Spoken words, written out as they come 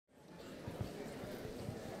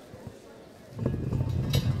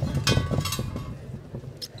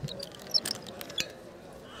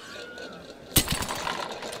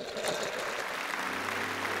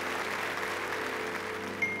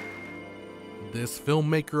This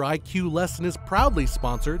Filmmaker IQ lesson is proudly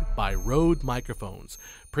sponsored by Rode Microphones,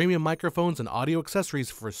 premium microphones and audio accessories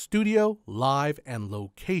for studio, live, and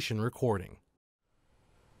location recording.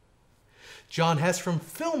 John Hess from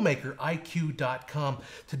FilmmakerIQ.com.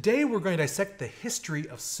 Today we're going to dissect the history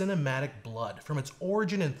of cinematic blood from its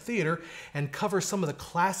origin in theater and cover some of the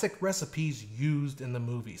classic recipes used in the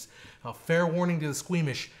movies. Now, fair warning to the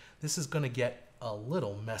squeamish, this is going to get a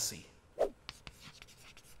little messy.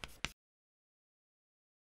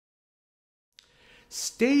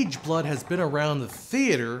 Stage blood has been around the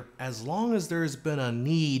theater as long as there's been a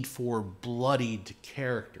need for bloodied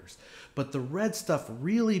characters. But the red stuff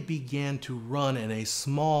really began to run in a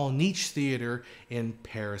small niche theater in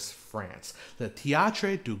Paris, France, the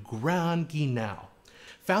Théâtre du Grand Guignol.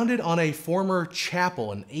 Founded on a former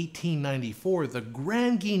chapel in 1894, the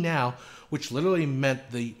Grand Guignol, which literally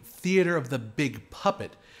meant the theater of the big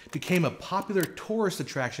puppet, became a popular tourist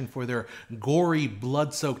attraction for their gory,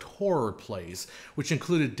 blood-soaked horror plays, which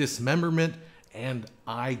included dismemberment and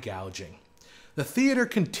eye gouging. The theater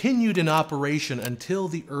continued in operation until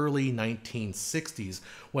the early 1960s,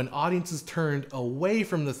 when audiences turned away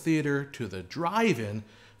from the theater to the drive-in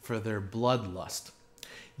for their bloodlust.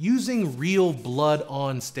 Using real blood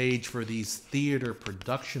on stage for these theater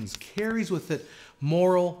productions carries with it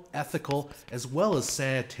moral, ethical, as well as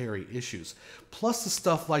sanitary issues. Plus, the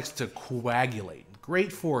stuff likes to coagulate.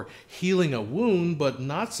 Great for healing a wound, but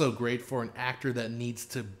not so great for an actor that needs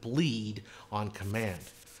to bleed on command.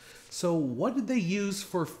 So what did they use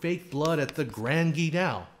for fake blood at the Grand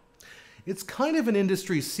Guignol? It's kind of an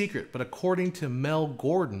industry secret, but according to Mel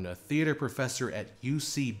Gordon, a theater professor at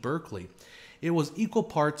UC Berkeley, it was equal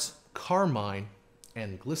parts carmine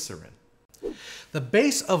and glycerin. The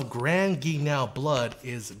base of Grand Guignol blood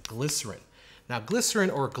is glycerin. Now, glycerin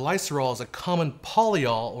or glycerol is a common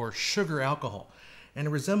polyol or sugar alcohol, and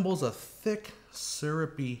it resembles a thick,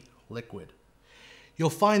 syrupy liquid. You'll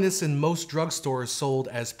find this in most drugstores sold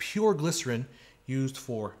as pure glycerin used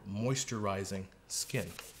for moisturizing skin.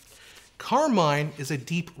 Carmine is a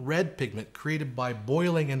deep red pigment created by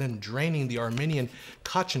boiling and then draining the Armenian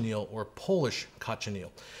cochineal or Polish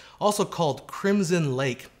cochineal, also called Crimson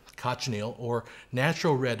Lake cochineal or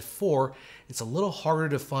natural red 4. It's a little harder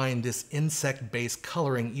to find this insect-based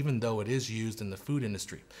coloring even though it is used in the food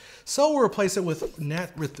industry. So we'll replace it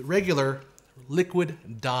with regular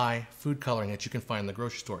liquid dye food coloring that you can find in the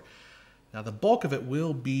grocery store. Now the bulk of it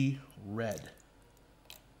will be red.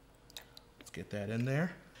 Let's get that in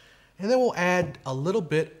there. And then we'll add a little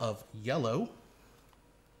bit of yellow.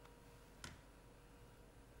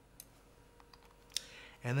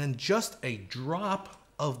 And then just a drop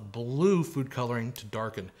of blue food coloring to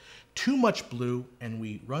darken. Too much blue and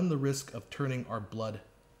we run the risk of turning our blood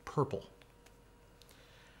purple.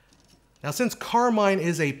 Now, since carmine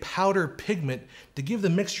is a powder pigment, to give the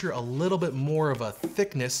mixture a little bit more of a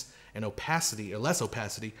thickness and opacity, or less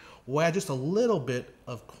opacity, we'll add just a little bit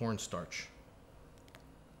of cornstarch.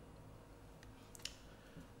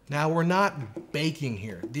 Now, we're not baking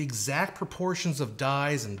here. The exact proportions of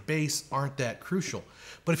dyes and base aren't that crucial.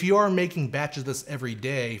 But if you are making batches of this every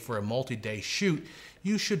day for a multi-day shoot,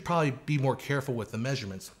 you should probably be more careful with the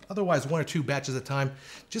measurements. Otherwise, 1 or 2 batches at a time,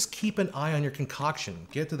 just keep an eye on your concoction.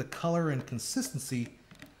 Get to the color and consistency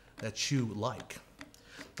that you like.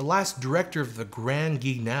 The last director of the Grand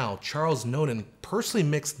Guignol, Charles Noden, personally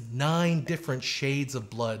mixed 9 different shades of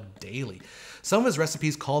blood daily. Some of his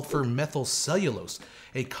recipes called for methyl cellulose,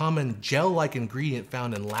 a common gel-like ingredient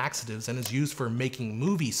found in laxatives and is used for making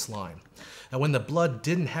movie slime. Now, when the blood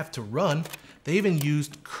didn't have to run, they even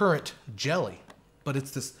used currant jelly. But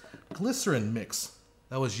it's this glycerin mix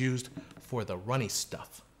that was used for the runny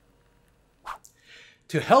stuff.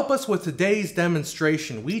 To help us with today's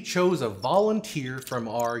demonstration, we chose a volunteer from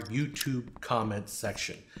our YouTube comment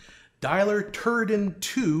section. Dialer Turden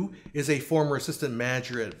 2 is a former assistant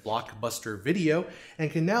manager at Blockbuster Video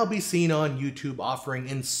and can now be seen on YouTube offering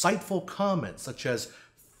insightful comments such as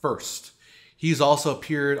first. He's also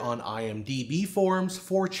appeared on IMDb forums,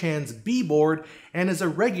 4chan's B-board, and is a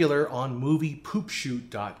regular on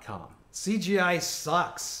moviepoopshoot.com. CGI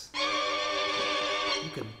sucks. You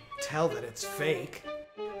can tell that it's fake.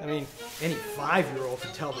 I mean, any 5-year-old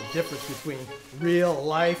can tell the difference between real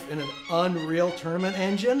life and an Unreal Tournament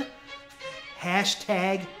engine.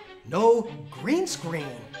 Hashtag no green screen.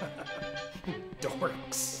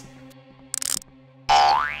 Dorks.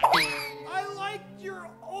 I liked your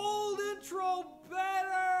old intro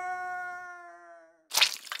better.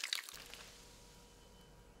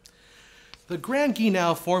 The Grand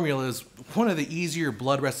Guignol formula is one of the easier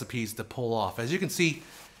blood recipes to pull off. As you can see,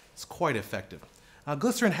 it's quite effective.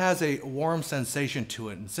 Glycerin has a warm sensation to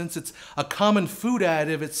it, and since it's a common food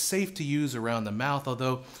additive, it's safe to use around the mouth,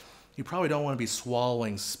 although you probably don't want to be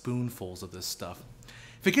swallowing spoonfuls of this stuff.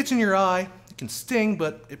 If it gets in your eye, it can sting,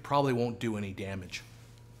 but it probably won't do any damage.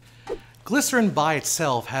 Glycerin by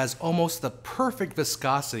itself has almost the perfect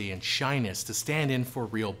viscosity and shyness to stand in for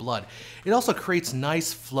real blood. It also creates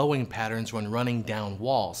nice flowing patterns when running down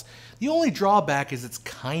walls. The only drawback is it's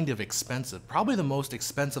kind of expensive, probably the most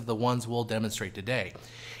expensive of the ones we'll demonstrate today.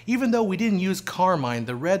 Even though we didn't use carmine,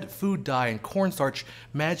 the red food dye and cornstarch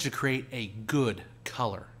managed to create a good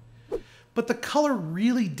color. But the color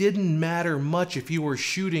really didn't matter much if you were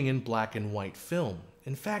shooting in black and white film.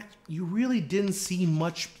 In fact, you really didn't see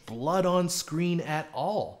much blood on screen at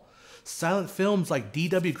all. Silent films like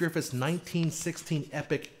D.W. Griffith's 1916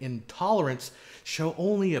 epic Intolerance show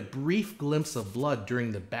only a brief glimpse of blood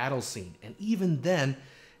during the battle scene, and even then,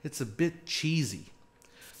 it's a bit cheesy.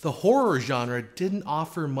 The horror genre didn't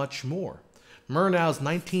offer much more. Murnau's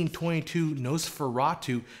 1922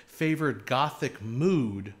 Nosferatu favored gothic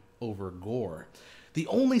mood over gore. The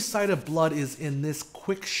only sight of blood is in this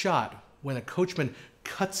quick shot when a coachman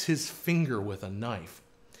cuts his finger with a knife.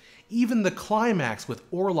 Even the climax with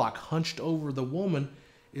Orlok hunched over the woman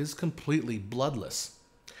is completely bloodless.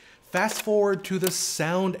 Fast forward to the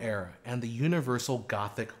sound era and the universal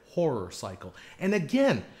gothic horror cycle, and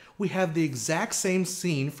again we have the exact same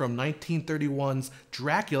scene from 1931's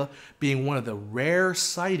Dracula being one of the rare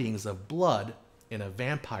sightings of blood in a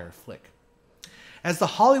vampire flick. As the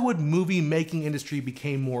Hollywood movie making industry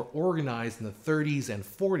became more organized in the 30s and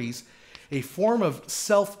 40s, a form of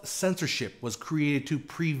self-censorship was created to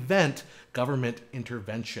prevent government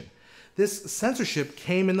intervention. This censorship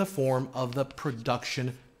came in the form of the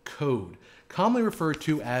Production Code, commonly referred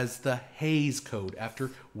to as the Hays Code,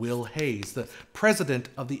 after Will Hays, the president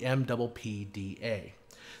of the MPPDA.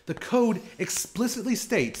 The code explicitly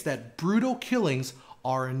states that brutal killings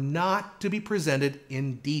are not to be presented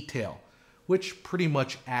in detail, which pretty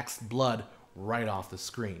much axed blood right off the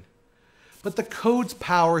screen. But the code's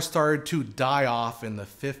power started to die off in the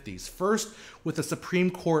 50s, first with a Supreme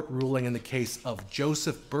Court ruling in the case of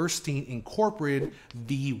Joseph Burstein Incorporated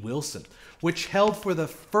v. Wilson, which held for the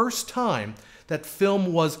first time that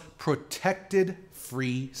film was protected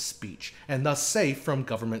free speech and thus safe from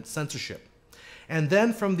government censorship. And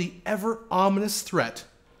then from the ever ominous threat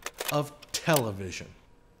of television.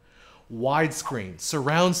 Widescreen,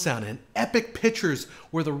 surround sound, and epic pictures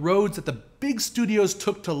were the roads that the big studios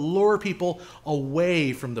took to lure people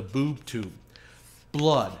away from the boob tube.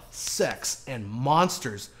 Blood, sex, and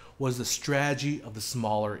monsters was the strategy of the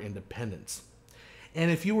smaller independents.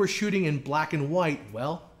 And if you were shooting in black and white,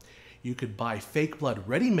 well, you could buy fake blood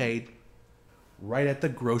ready-made right at the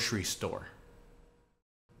grocery store.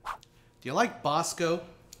 Do you like Bosco?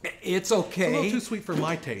 It's okay. It's a little too sweet for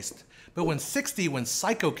my taste. But when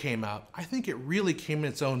Psycho came out, I think it really came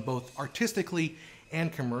in its own both artistically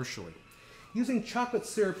and commercially. Using chocolate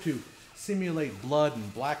syrup to simulate blood in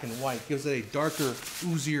black and white gives it a darker,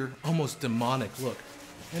 oozier, almost demonic look,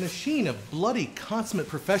 and a sheen of bloody, consummate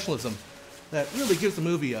professionalism that really gives the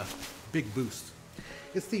movie a big boost.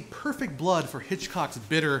 It's the perfect blood for Hitchcock's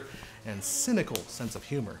bitter and cynical sense of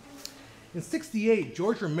humor. In '68,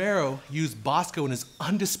 George Romero used Bosco in his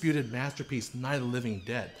undisputed masterpiece, Night of the Living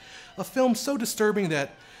Dead, a film so disturbing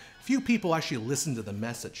that few people actually listen to the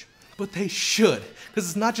message. But they should, because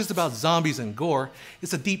it's not just about zombies and gore,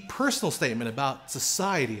 it's a deep personal statement about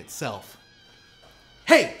society itself.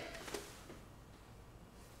 Hey!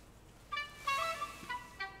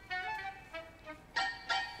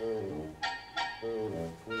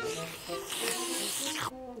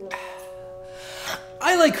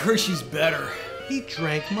 I like Hershey's better. He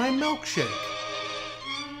drank my milkshake.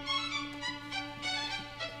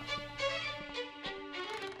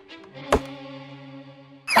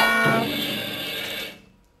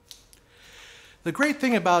 The great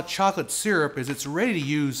thing about chocolate syrup is it's ready to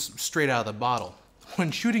use straight out of the bottle. When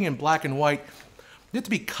shooting in black and white, you have to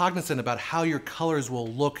be cognizant about how your colors will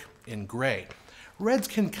look in gray. Reds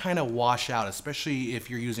can kind of wash out, especially if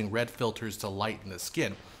you're using red filters to lighten the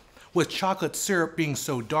skin. With chocolate syrup being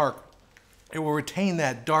so dark, it will retain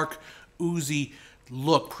that dark, oozy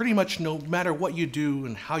look pretty much no matter what you do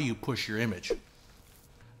and how you push your image.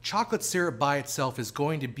 Chocolate syrup by itself is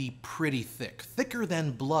going to be pretty thick, thicker than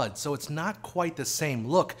blood, so it's not quite the same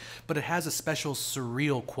look, but it has a special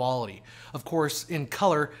surreal quality. Of course, in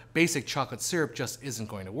color, basic chocolate syrup just isn't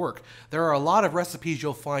going to work. There are a lot of recipes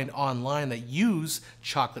you'll find online that use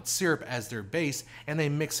chocolate syrup as their base, and they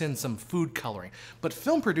mix in some food coloring, but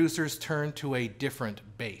film producers turn to a different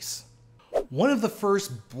base. One of the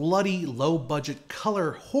first bloody, low-budget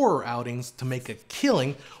color horror outings to make a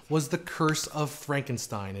killing was The Curse of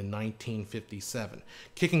Frankenstein in 1957,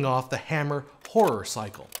 kicking off the Hammer horror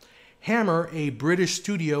cycle. Hammer, a British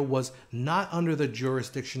studio, was not under the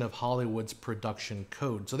jurisdiction of Hollywood's production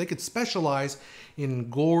code, so they could specialize in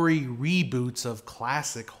gory reboots of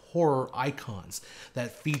classic horror icons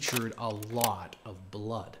that featured a lot of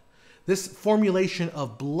blood. This formulation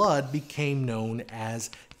of blood became known as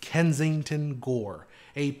Kensington Gore,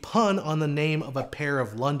 a pun on the name of a pair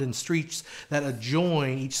of London streets that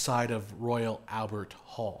adjoin each side of Royal Albert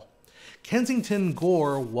Hall. Kensington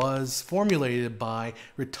Gore was formulated by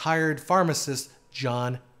retired pharmacist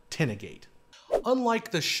John Tinegate. Unlike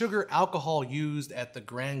the sugar alcohol used at the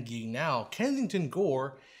Grand Guignol, Kensington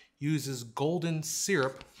Gore uses golden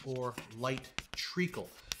syrup or light treacle,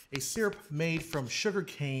 a syrup made from sugar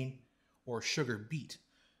cane or sugar beet.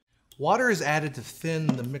 Water is added to thin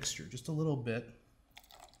the mixture, just a little bit,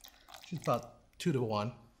 just about 2 to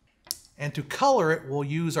 1. And to color it, we'll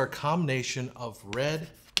use our combination of red,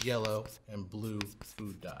 yellow, and blue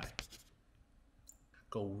food dye.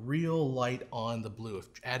 Go real light on the blue,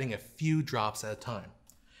 adding a few drops at a time.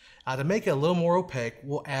 Now to make it a little more opaque,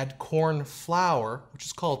 we'll add corn flour, which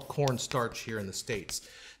is called cornstarch here in the States.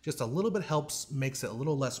 Just a little bit helps, makes it a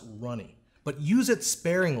little less runny. But use it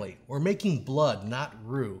sparingly. We're making blood, not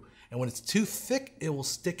roux. And when it's too thick, it will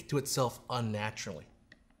stick to itself unnaturally.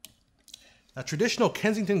 Now, traditional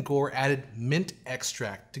Kensington Gore added mint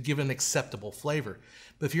extract to give it an acceptable flavor.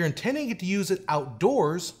 But if you're intending to use it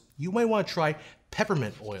outdoors, you might want to try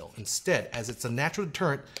peppermint oil instead, as it's a natural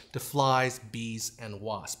deterrent to flies, bees, and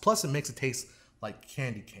wasps. Plus, it makes it taste like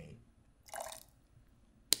candy cane.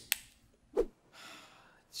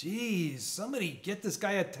 Jeez, somebody get this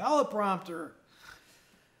guy a teleprompter.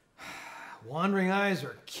 Wandering eyes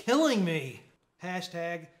are killing me.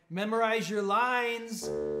 Hashtag memorize your lines.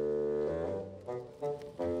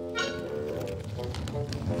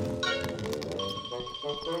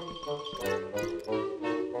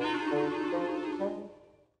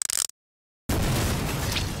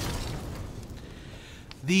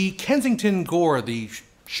 The Kensington Gore, the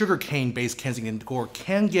sugarcane-based Kensington Gore,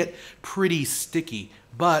 can get pretty sticky,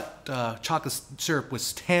 but chocolate syrup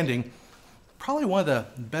withstanding, probably one of the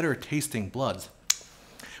better tasting bloods.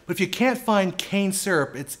 But if you can't find cane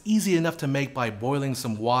syrup, it's easy enough to make by boiling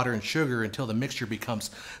some water and sugar until the mixture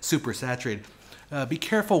becomes super saturated. Be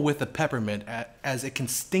careful with the peppermint, as it can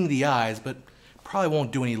sting the eyes, but probably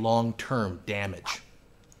won't do any long-term damage.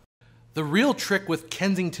 The real trick with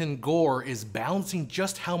Kensington Gore is balancing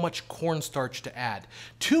just how much cornstarch to add.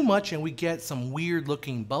 Too much and we get some weird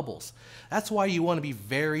looking bubbles. That's why you want to be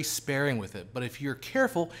very sparing with it, but if you're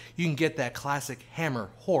careful, you can get that classic Hammer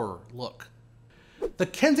horror look. The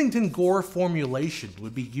Kensington Gore formulation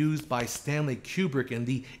would be used by Stanley Kubrick in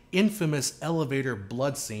the infamous elevator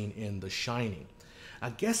blood scene in The Shining.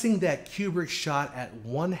 Guessing that Kubrick shot at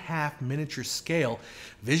 1/2 miniature scale,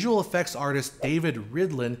 visual effects artist David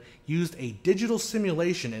Ridlin used a digital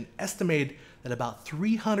simulation and estimated that about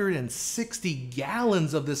 360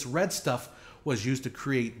 gallons of this red stuff was used to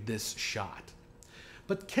create this shot.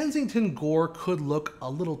 But Kensington Gore could look a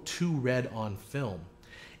little too red on film.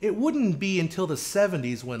 It wouldn't be until the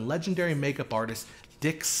 70s when legendary makeup artist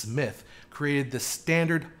Dick Smith created the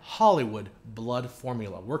standard Hollywood blood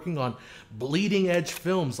formula, working on bleeding-edge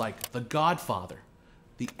films like The Godfather,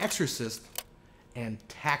 The Exorcist, and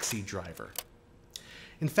Taxi Driver.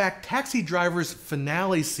 In fact, Taxi Driver's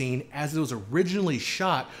finale scene, as it was originally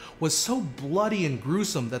shot, was so bloody and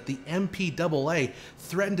gruesome that the MPAA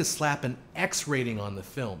threatened to slap an X rating on the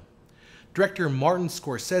film. Director Martin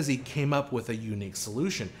Scorsese came up with a unique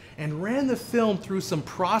solution and ran the film through some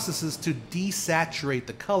processes to desaturate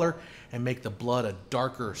the color and make the blood a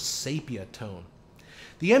darker sepia tone.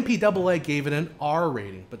 The MPAA gave it an R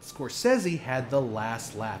rating, but Scorsese had the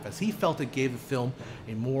last laugh as he felt it gave the film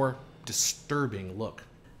a more disturbing look.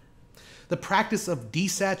 The practice of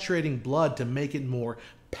desaturating blood to make it more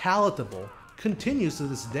palatable continues to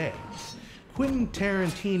this day. Quentin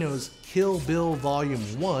Tarantino's Kill Bill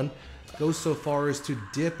Volume 1 goes so far as to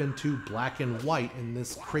dip into black and white in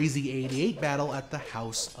this crazy 88 battle at the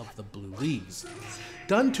House of the Blue Leaves.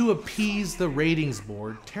 Done to appease the ratings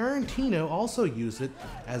board, Tarantino also used it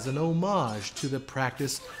as an homage to the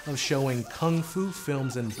practice of showing kung fu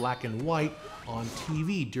films in black and white on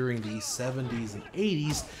TV during the 70s and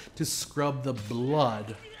 80s to scrub the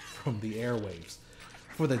blood from the airwaves.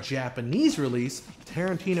 For the Japanese release,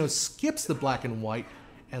 Tarantino skips the black and white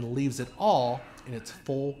and leaves it all in its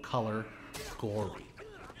full color glory.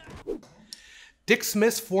 Dick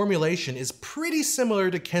Smith's formulation is pretty similar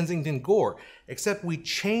to Kensington Gore, except we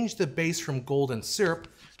changed the base from golden syrup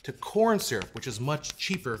to corn syrup, which is much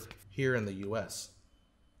cheaper here in the US.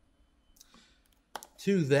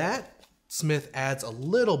 To that, Smith adds a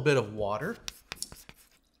little bit of water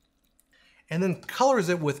and then colors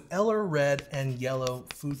it with Eller red and yellow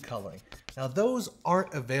food coloring. Now those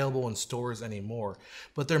aren't available in stores anymore,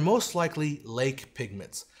 but they're most likely lake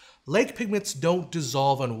pigments. Lake pigments don't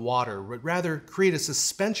dissolve in water, but rather create a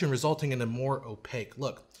suspension resulting in a more opaque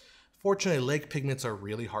look. Fortunately, lake pigments are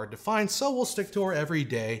really hard to find, so we'll stick to our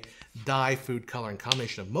everyday dye food coloring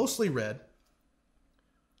combination of mostly red,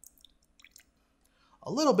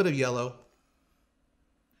 a little bit of yellow,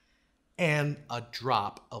 and a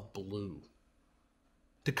drop of blue.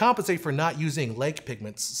 To compensate for not using lake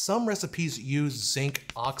pigments, some recipes use zinc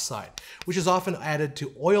oxide, which is often added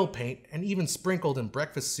to oil paint and even sprinkled in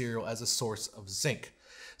breakfast cereal as a source of zinc.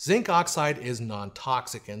 Zinc oxide is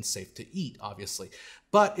non-toxic and safe to eat, obviously.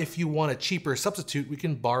 But if you want a cheaper substitute, we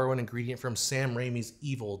can borrow an ingredient from Sam Raimi's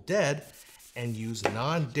Evil Dead and use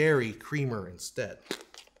non-dairy creamer instead.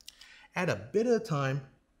 Add a bit at a time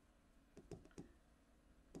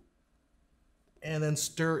and then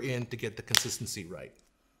stir in to get the consistency right.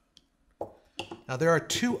 Now there are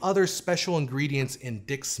two other special ingredients in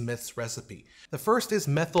Dick Smith's recipe. The first is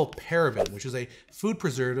methylparaben, which is a food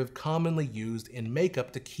preservative commonly used in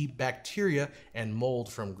makeup to keep bacteria and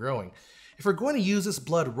mold from growing. If we're going to use this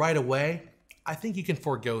blood right away, I think you can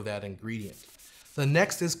forego that ingredient. The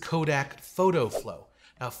next is Kodak Photo Flow.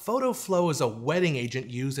 Now Photo Flow is a wetting agent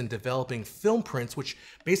used in developing film prints, which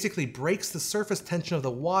basically breaks the surface tension of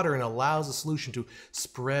the water and allows the solution to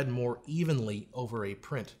spread more evenly over a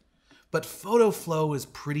print. But photo flow is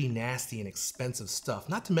pretty nasty and expensive stuff,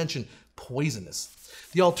 not to mention poisonous.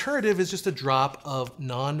 The alternative is just a drop of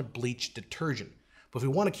non-bleach detergent. But if we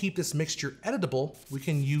want to keep this mixture editable, we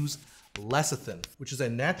can use lecithin, which is a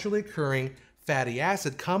naturally occurring fatty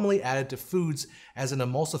acid commonly added to foods as an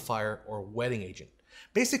emulsifier or wetting agent.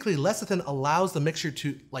 Basically, lecithin allows the mixture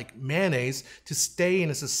to, like mayonnaise, to stay in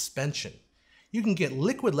a suspension. You can get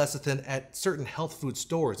liquid lecithin at certain health food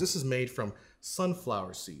stores. This is made from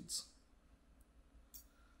sunflower seeds.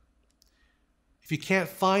 If you can't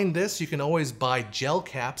find this, you can always buy gel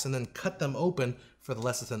caps and then cut them open for the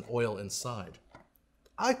lecithin oil inside.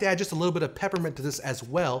 I like to add just a little bit of peppermint to this as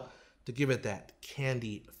well to give it that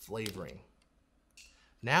candy flavoring.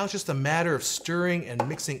 Now it's just a matter of stirring and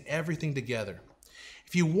mixing everything together.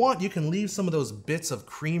 If you want, you can leave some of those bits of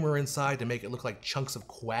creamer inside to make it look like chunks of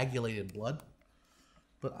coagulated blood.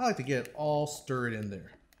 But I like to get it all stirred in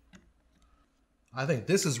there. I think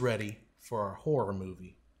this is ready for our horror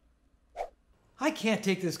movie. I can't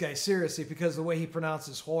take this guy seriously because of the way he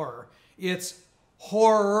pronounces horror. It's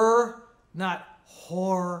horror, not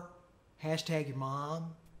whore. Hashtag your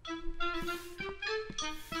mom.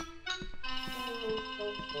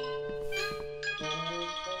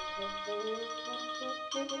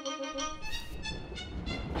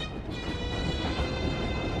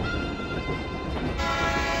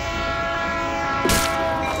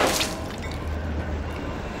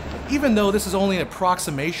 Even though this is only an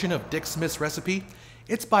approximation of Dick Smith's recipe,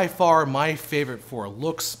 it's by far my favorite for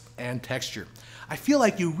looks and texture. I feel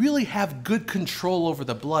like you really have good control over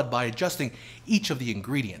the blood by adjusting each of the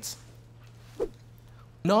ingredients.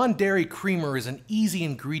 Non-dairy creamer is an easy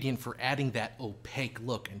ingredient for adding that opaque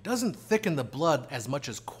look and doesn't thicken the blood as much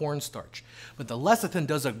as cornstarch, but the lecithin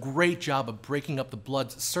does a great job of breaking up the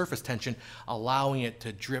blood's surface tension, allowing it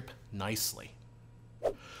to drip nicely.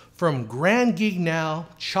 From Grand Guignol,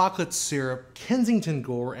 chocolate syrup, Kensington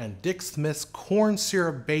Gore, and Dick Smith's corn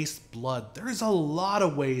syrup-based blood, there's a lot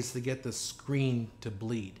of ways to get the screen to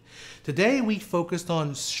bleed. Today we focused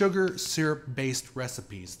on sugar syrup-based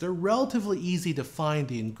recipes. They're relatively easy to find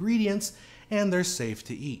the ingredients and they're safe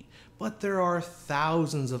to eat. But there are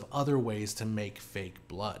thousands of other ways to make fake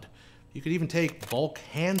blood. You could even take bulk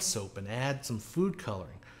hand soap and add some food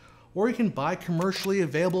coloring. Or you can buy commercially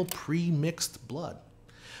available pre-mixed blood.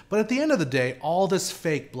 But at the end of the day, all this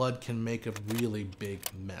fake blood can make a really big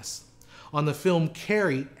mess. On the film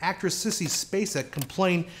Carrie, actress Sissy Spacek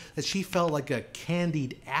complained that she felt like a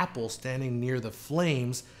candied apple standing near the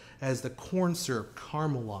flames as the corn syrup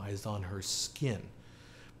caramelized on her skin.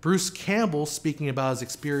 Bruce Campbell, speaking about his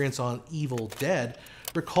experience on Evil Dead,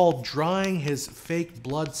 recalled drying his fake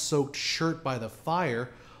blood-soaked shirt by the fire,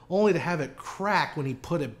 only to have it crack when he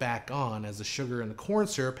put it back on as the sugar in the corn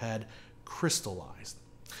syrup had crystallized.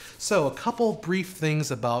 So, a couple brief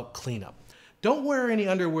things about cleanup. Don't wear any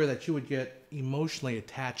underwear that you would get emotionally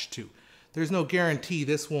attached to. There's no guarantee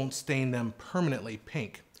this won't stain them permanently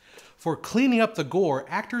pink. For cleaning up the gore,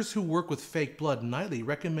 actors who work with fake blood nightly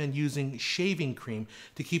recommend using shaving cream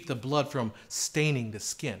to keep the blood from staining the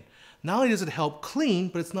skin. Not only does it help clean,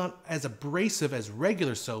 but it's not as abrasive as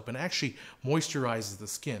regular soap and actually moisturizes the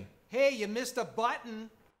skin. Hey, you missed a button.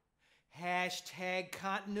 Hashtag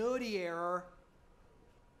continuity error.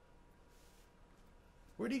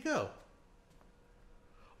 Where'd he go?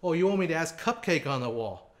 Oh, you want me to ask Cupcake on the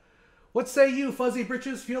wall? What say you, Fuzzy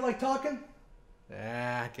Britches? Feel like talking?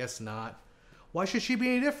 I guess not. Why should she be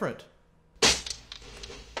any different?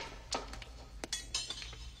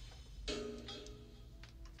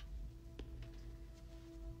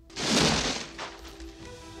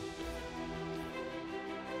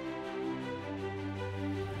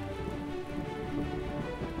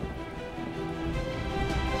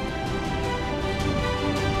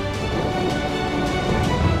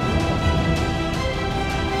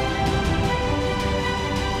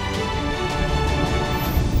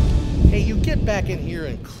 Get back in here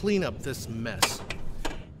and clean up this mess.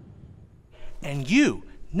 And you,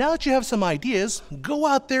 now that you have some ideas, go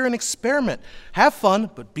out there and experiment. Have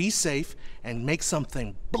fun, but be safe, and make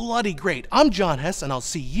something bloody great. I'm John Hess, and I'll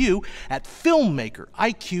see you at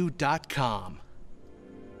filmmakeriq.com.